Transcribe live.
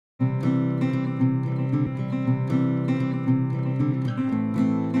Hey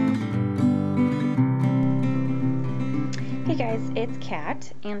guys, it's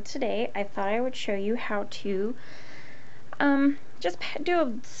Kat, and today I thought I would show you how to just do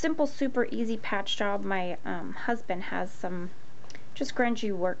a simple, super easy patch job. My husband has some just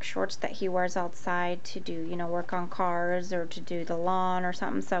grungy work shorts that he wears outside to do, you know, work on cars or to do the lawn or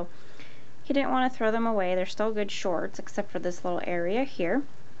something, so he didn't want to throw them away. They're still good shorts, except for this little area here.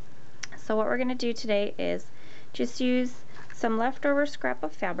 So what we're going to do today is just use some leftover scrap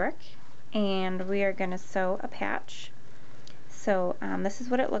of fabric, and we are going to sew a patch. So this is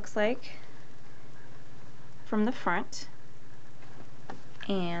what it looks like from the front,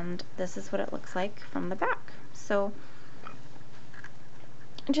 and this is what it looks like from the back. So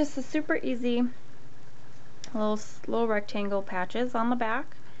just a super easy little rectangle patches on the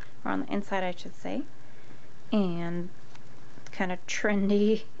back, or on the inside I should say, and kind of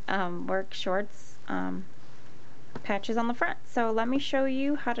trendy work shorts patches on the front. So let me show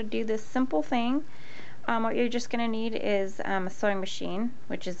you how to do this simple thing. What you're just going to need is a sewing machine,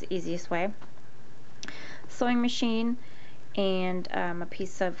 which is the easiest way. Sewing machine and a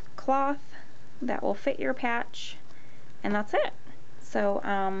piece of cloth that will fit your patch, and that's it. So,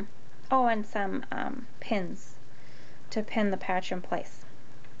 oh, and some pins to pin the patch in place.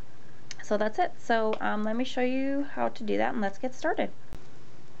 So that's it. So let me show you how to do that, and let's get started.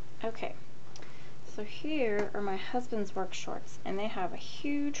 Okay, so here are my husband's work shorts, and they have a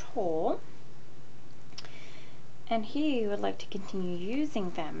huge hole, and he would like to continue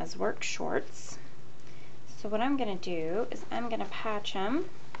using them as work shorts. So what I'm going to do is I'm going to patch them,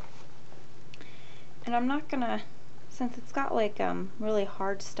 and I'm not going to, since it's got like really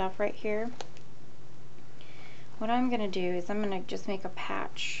hard stuff right here, what I'm going to do is I'm going to just make a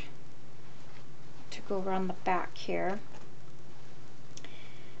patch to go around the back here.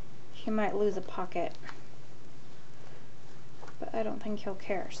 He might lose a pocket, but I don't think he'll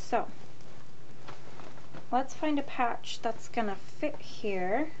care. So let's find a patch that's gonna fit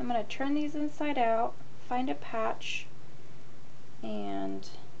here. I'm gonna turn these inside out, find a patch, and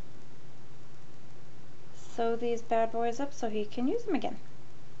sew these bad boys up so he can use them again.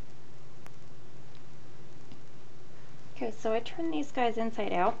 Okay, so I turn these guys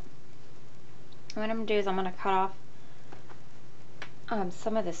inside out. What I'm gonna do is I'm gonna cut off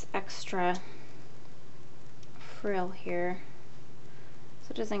some of this extra frill here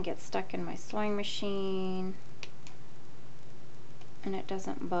so it doesn't get stuck in my sewing machine and it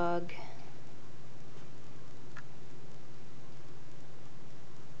doesn't bug.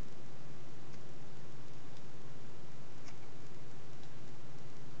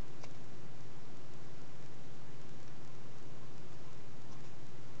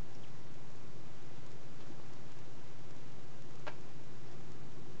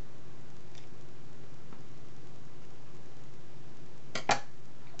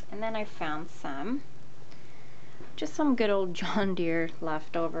 And then I found just some good old John Deere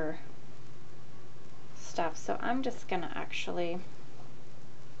leftover stuff. So I'm just gonna actually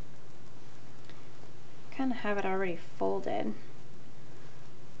kind of have it already folded.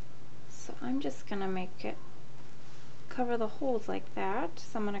 So I'm just gonna make it cover the holes like that.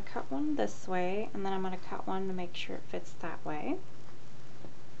 So I'm gonna cut one this way, and then I'm gonna cut one to make sure it fits that way.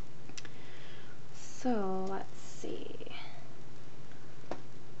 So let's see.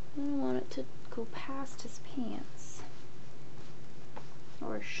 I don't want it to go past his pants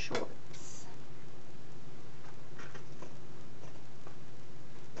or shorts.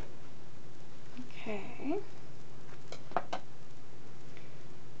 Okay.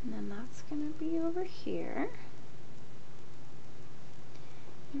 And then that's going to be over here.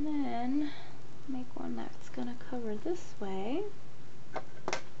 And then make one that's going to cover this way.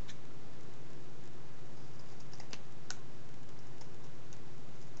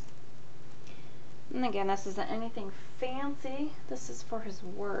 And again, this isn't anything fancy. This is for his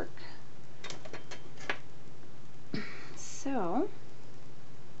work. So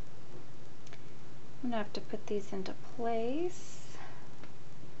I'm going to have to put these into place.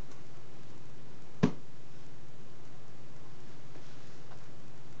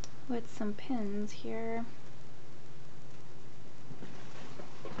 With some pins here.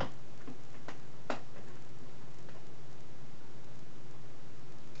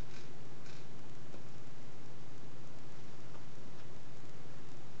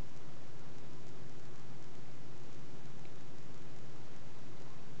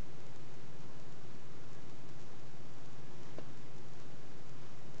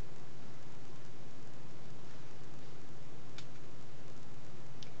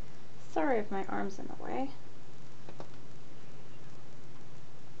 Sorry if my arm's in the way.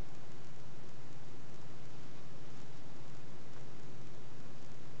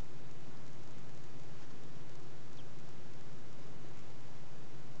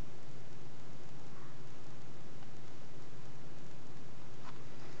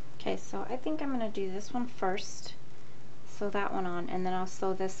 Okay, so I think I'm going to do this one first. Sew that one on, and then I'll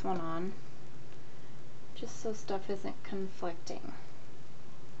sew this one on, just so stuff isn't conflicting.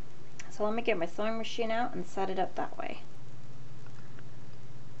 So let me get my sewing machine out and set it up that way.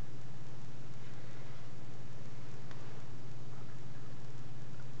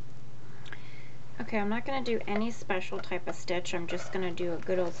 Okay, I'm not going to do any special type of stitch. I'm just going to do a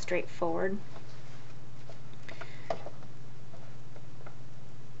good old straightforward.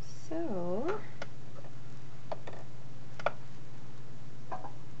 So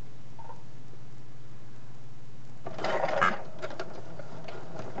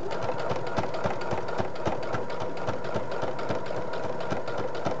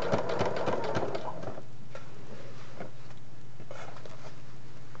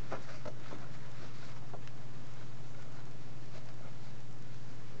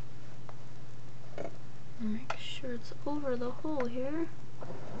make sure it's over the hole here.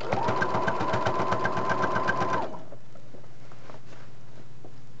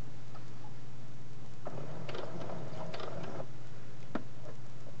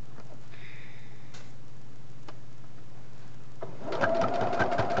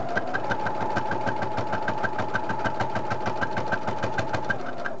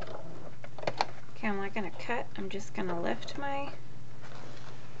 Okay, I'm not going to cut. I'm just going to lift my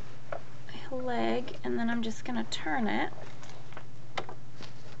leg, and then I'm just going to turn it.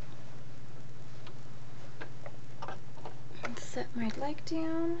 And set my leg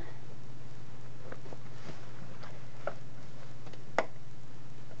down.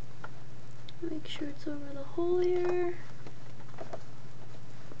 Make sure it's over the hole here.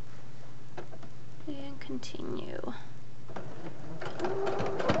 And continue.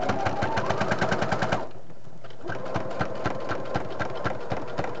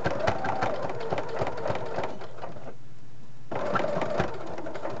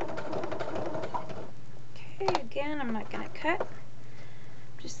 Again, I'm not going to cut. I'm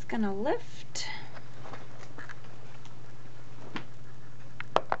just going to lift.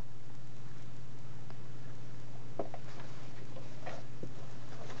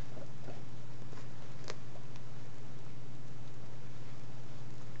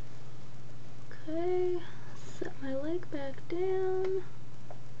 Okay, set my leg back down.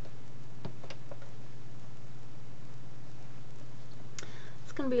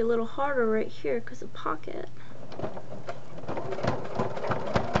 It's going to be a little harder right here because of pocket.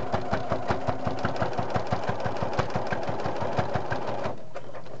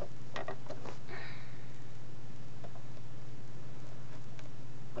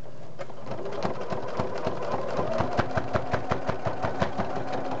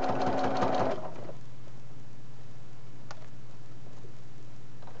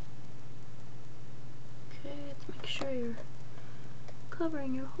 Make sure you're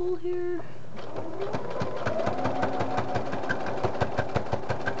covering your hole here.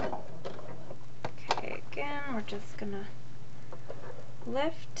 Okay, again, we're just gonna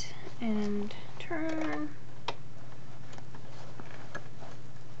lift and turn.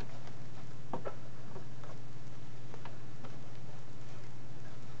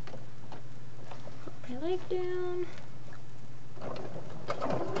 Put my leg down.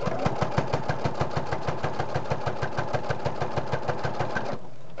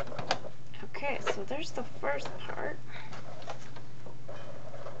 Okay, so there's the first part.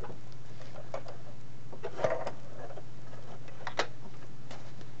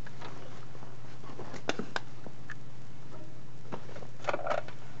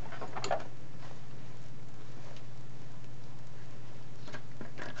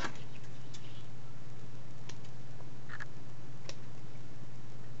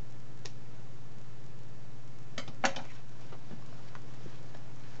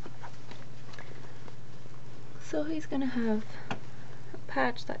 So he's gonna have a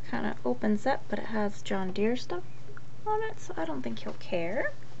patch that kind of opens up, but it has John Deere stuff on it, so I don't think he'll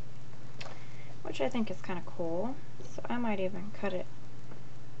care, which I think is kind of cool. So I might even cut it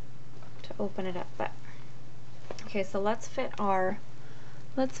to open it up. But okay, so let's fit our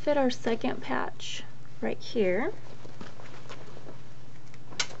second patch right here.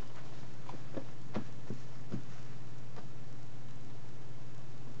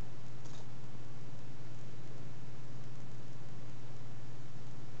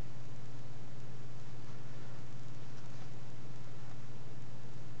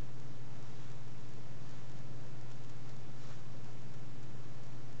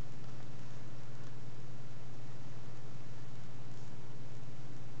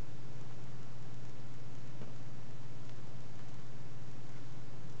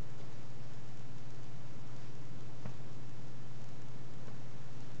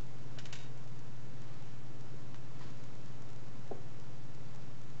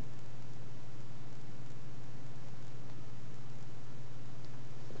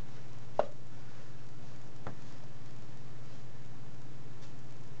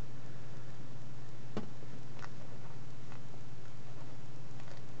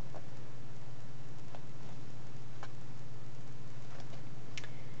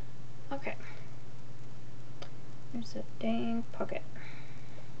 It's a dang pocket.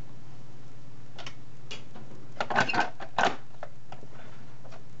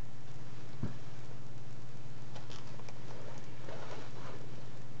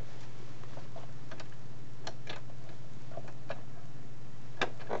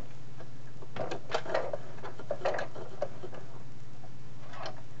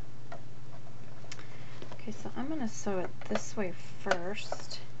 Okay, so I'm going to sew it this way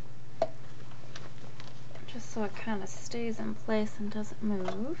first, just so it kind of stays in place and doesn't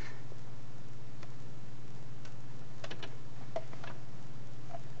move.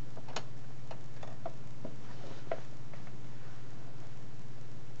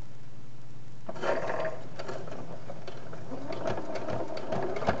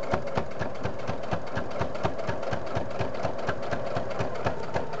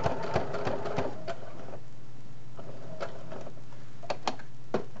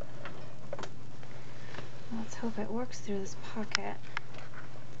 Let's hope it works through this pocket.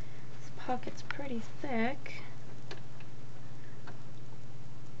 This pocket's pretty thick.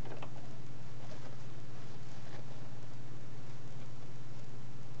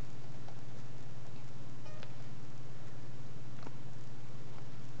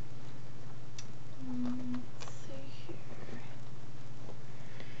 Let's see here.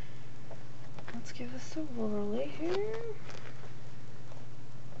 Let's give this a whirly here.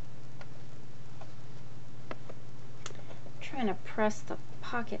 Trying to press the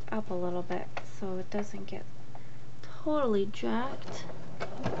pocket up a little bit so it doesn't get totally jacked.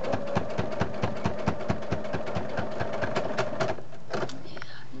 Yeah,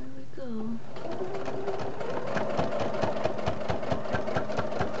 here we go.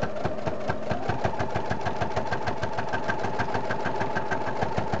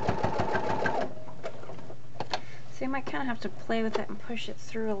 So you might kind of have to play with it and push it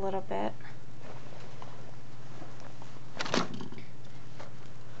through a little bit.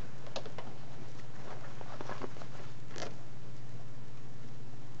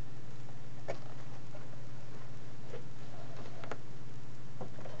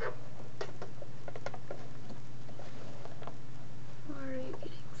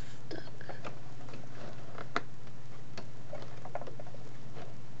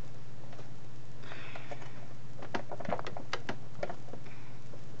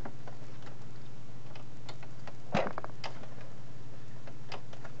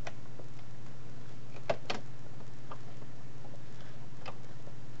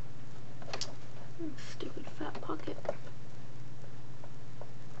 Stupid fat pocket.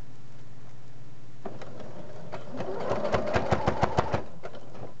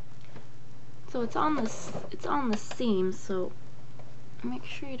 So it's on the seam, so make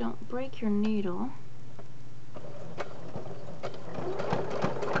sure you don't break your needle.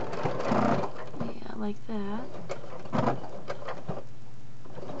 Yeah, like that.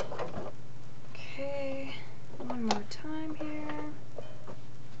 Okay, one more time here.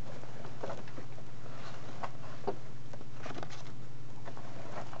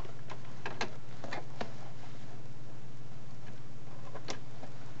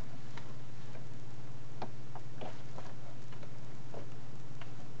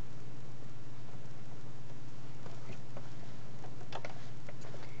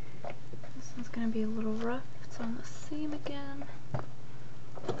 This one's going to be a little rough. It's on the seam again.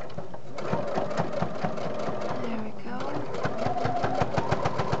 There we go.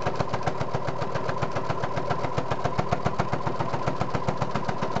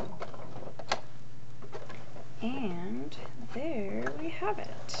 And there we have it.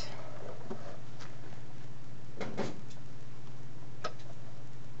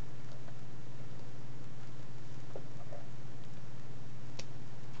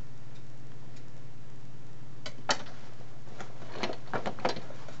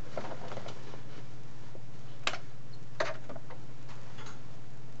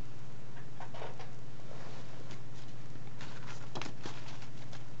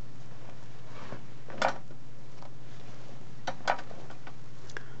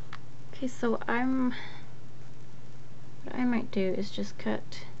 Okay, so what I might do is just cut,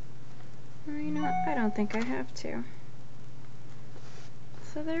 or you know what, I don't think I have to.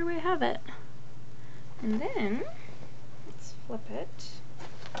 So there we have it. And then, let's flip it.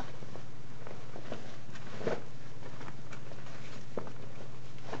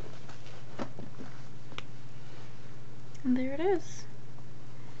 And there it is.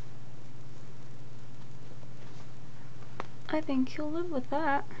 I think you'll live with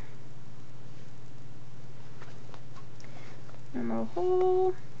that. Normal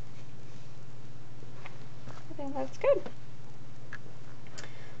hole. I think that's good.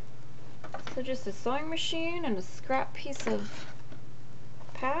 So just a sewing machine and a scrap piece of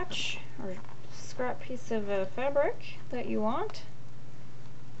patch or scrap piece of fabric that you want,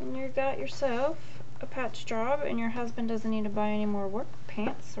 and you got yourself a patch job, and your husband doesn't need to buy any more work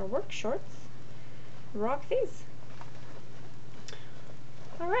pants or work shorts. Rock these.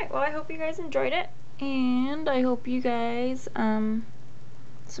 Alright, well I hope you guys enjoyed it, and I hope you guys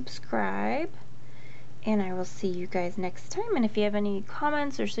subscribe, and I will see you guys next time. And if you have any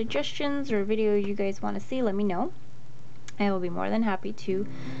comments or suggestions or video you guys want to see, let me know. I will be more than happy to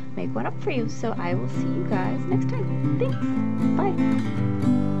make one up for you. So I will see you guys next time. Thanks. Bye.